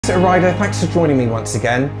Exeter-rider, thanks for joining me once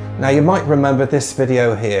again. Now you might remember this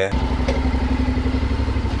video here.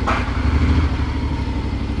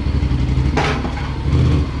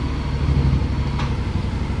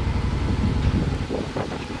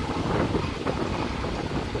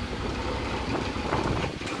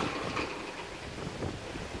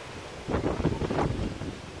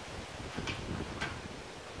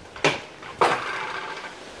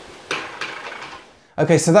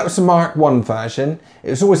 Okay, so that was the Mark 1 version. It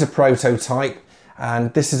was always a prototype,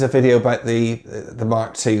 and this is a video about the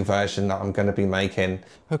Mark 2 version that I'm going to be making.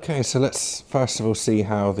 Okay, so let's first of all see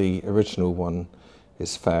how the original one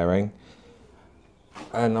is faring.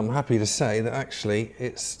 And I'm happy to say that actually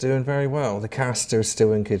it's doing very well. The caster is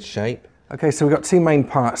still in good shape. Okay, so we've got two main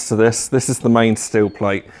parts to this. This is the main steel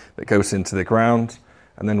plate that goes into the ground,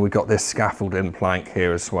 and then we've got this scaffolding plank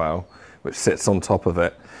here as well, which sits on top of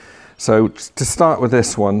it. So to start with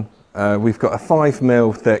this one, we've got a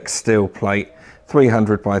 5mm thick steel plate,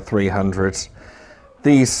 300 by 300.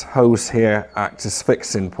 These holes here act as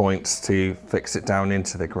fixing points to fix it down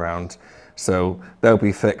into the ground. So they'll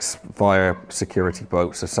be fixed via security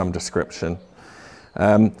bolts of some description.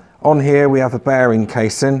 On here we have a bearing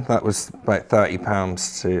casing that was about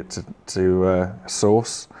 £30 to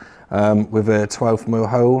source, with a 12mm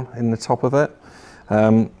hole in the top of it.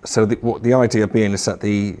 So the idea being is that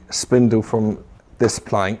the spindle from this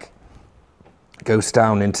plank goes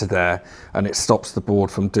down into there, and it stops the board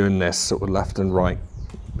from doing this sort of left and right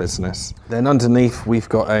business. Then underneath we've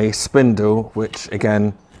got a spindle, which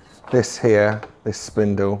again, this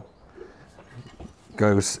spindle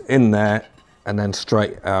goes in there and then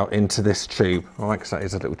straight out into this tube. Like that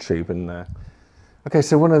is a little tube in there. Okay,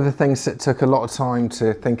 so one of the things that took a lot of time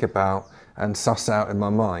to think about and suss out in my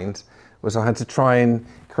mind was I had to try and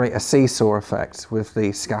create a seesaw effect with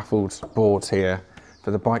the scaffold board here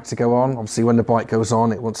for the bike to go on. Obviously when the bike goes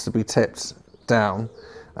on, it wants to be tipped down,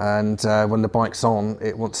 and when the bike's on,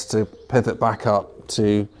 it wants to pivot back up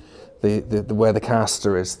to where the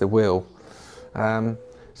caster is, the wheel.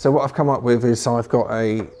 So what I've come up with is I've got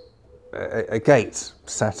a gate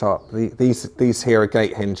set up. These here are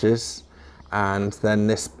gate hinges, and then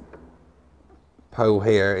this pole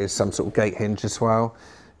here is some sort of gate hinge as well.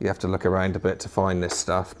 You have to look around a bit to find this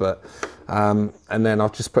stuff, but and then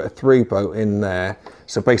I've just put a 3-bolt in there.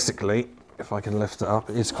 So basically, if I can lift it up,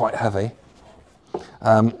 it is quite heavy.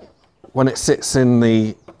 When it sits in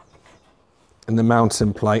the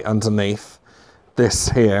mounting plate underneath, this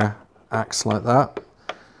here acts like that,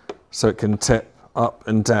 so it can tip up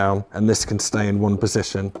and down, and this can stay in one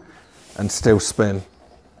position and still spin.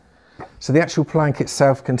 So the actual plank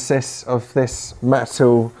itself consists of this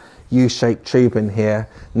metal U-shaped tube in here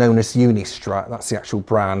known as Unistrut. That's the actual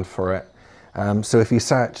brand for it. So if you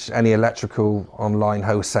search any electrical online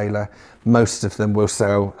wholesaler, most of them will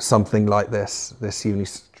sell something like this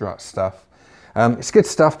Unistrut stuff. It's good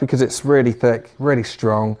stuff because it's really thick, really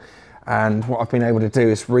strong, and what I've been able to do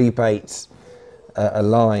is rebate a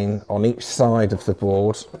line on each side of the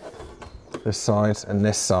board, this side and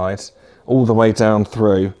this side, all the way down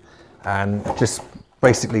through, and just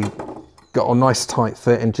basically got a nice tight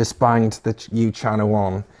fit and just banged the U-channel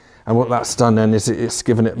on. And what that's done then is it's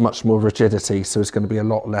given it much more rigidity, so it's going to be a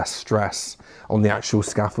lot less stress on the actual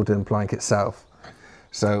scaffolding plank itself.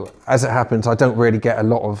 So as it happens, I don't really get a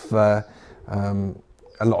lot of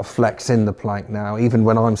flex in the plank now, even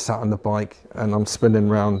when I'm sat on the bike and I'm spinning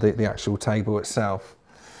around the actual table itself.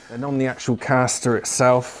 And on the actual caster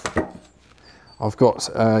itself, I've got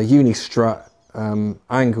Unistrut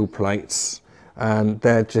angle plates, and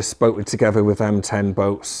they're just bolted together with M10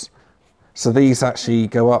 bolts. So these actually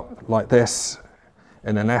go up like this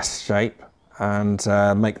in an S shape and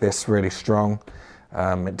make this really strong.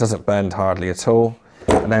 It doesn't bend hardly at all.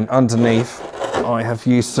 And then underneath I have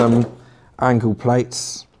used some angle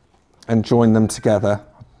plates and joined them together.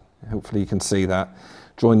 Hopefully you can see that.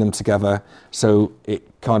 Join them together so it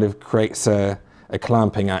kind of creates a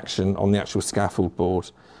clamping action on the actual scaffold board.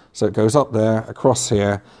 So it goes up there, across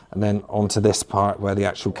here, and then onto this part where the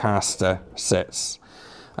actual caster sits.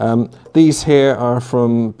 These here are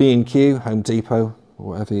from B&Q, Home Depot,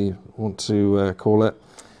 whatever you want to call it.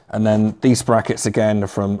 And then these brackets again are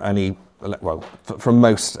from from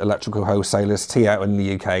most electrical wholesalers. Out in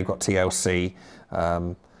the UK, got TLC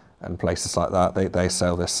and places like that. They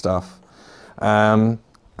sell this stuff. And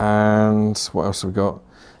what else have we got?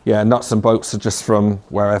 Yeah, nuts and bolts are just from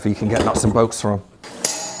wherever you can get nuts and bolts from.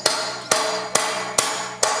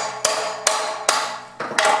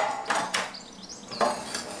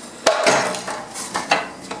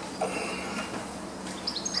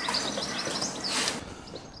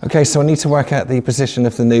 Okay, so I need to work out the position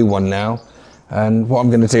of the new one now. And what I'm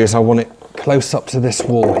going to do is I want it close up to this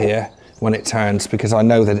wall here when it turns, because I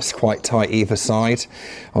know that it's quite tight either side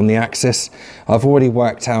on the axis. I've already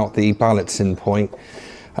worked out the balancing point,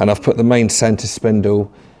 and I've put the main centre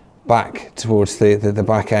spindle back towards the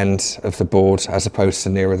back end of the board as opposed to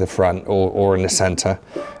nearer the front or in the centre,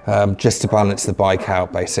 just to balance the bike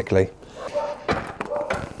out basically.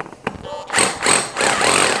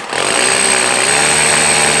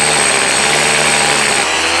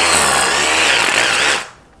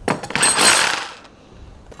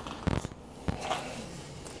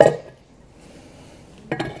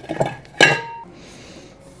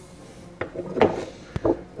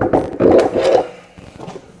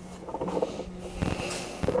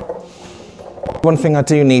 One thing I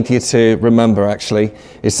do need you to remember actually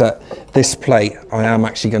is that this plate, I am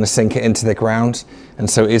actually going to sink it into the ground, and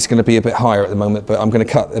so it's going to be a bit higher at the moment, but I'm going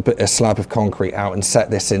to cut a slab of concrete out and set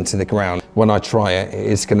this into the ground. When I try it, it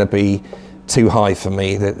is going to be too high for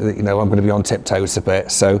me, you know, I'm going to be on tiptoes a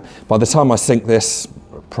bit. So by the time I sink this,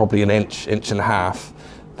 probably an inch and a half,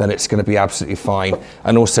 then it's going to be absolutely fine.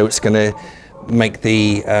 And also it's going to make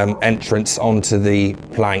the entrance onto the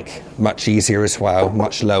plank much easier as well,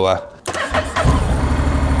 much lower.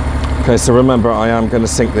 Okay, so remember, I am going to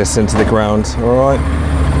sink this into the ground, all right?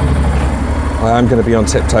 I am going to be on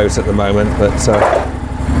tiptoes at the moment, but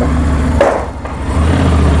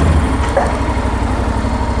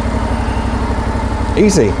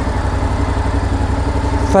easy.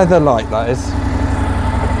 Feather light, that is.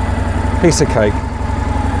 Piece of cake.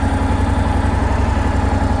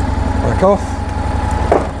 Back off.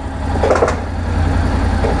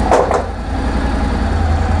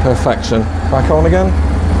 Perfection. Back on again.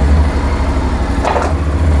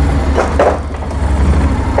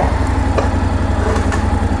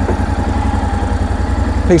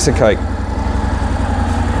 Piece of cake.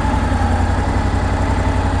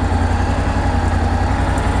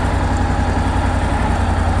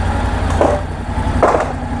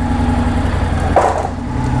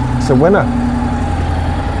 It's a winner.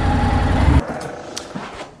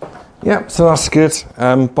 Yeah, so that's good.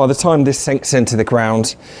 By the time this sinks into the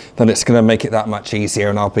ground, then it's going to make it that much easier,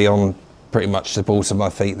 and I'll be on pretty much the balls of my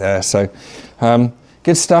feet there. So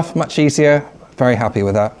good stuff, much easier. Very happy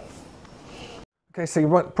with that. Okay, so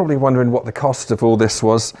you're probably wondering what the cost of all this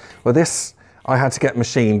was. Well, this I had to get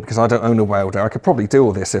machined because I don't own a welder. I could probably do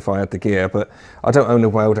all this if I had the gear, but I don't own a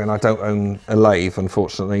welder and I don't own a lathe,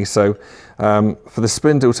 unfortunately. So for the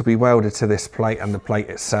spindle to be welded to this plate and the plate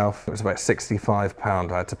itself, it was about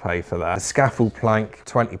 £65 I had to pay for that. The scaffold plank,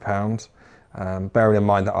 £20, bearing in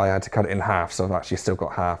mind that I had to cut it in half, so I've actually still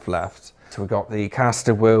got half left. So we got the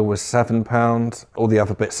caster wheel was £7, all the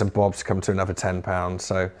other bits and bobs come to another £10.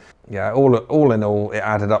 So yeah, all in all, it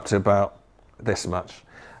added up to about this much.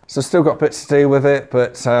 So still got bits to do with it,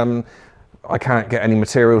 but I can't get any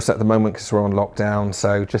materials at the moment because we're on lockdown.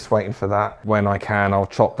 So just waiting for that. When I can, I'll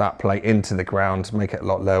chop that plate into the ground, make it a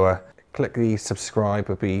lot lower. Click the subscribe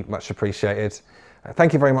would be much appreciated.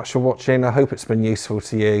 Thank you very much for watching. I hope it's been useful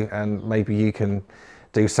to you, and maybe you can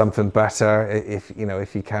do something better if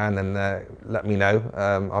you can, and let me know.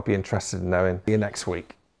 I'll be interested in knowing. See you next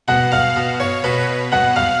week.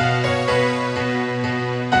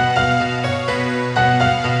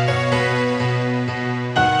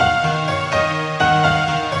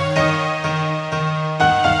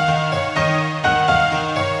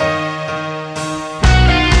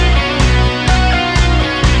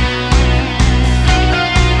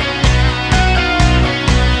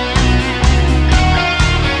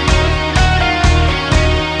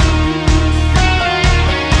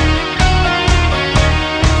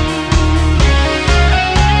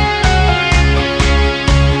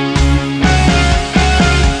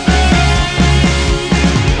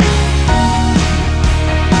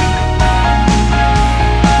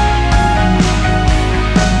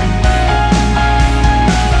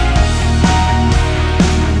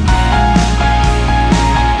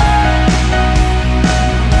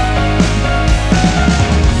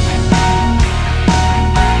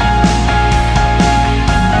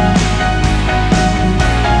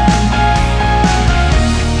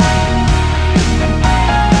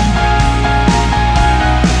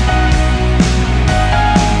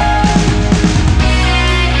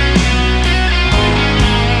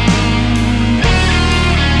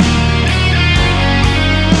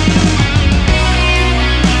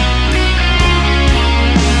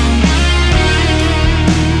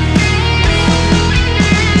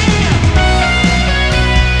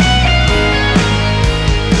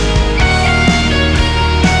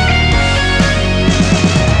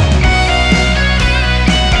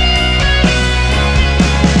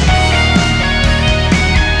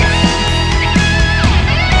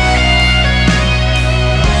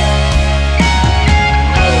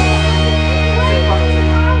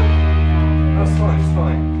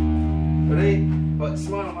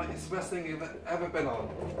 thing you've ever been on.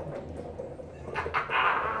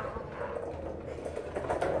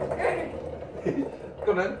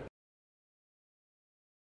 Go on then.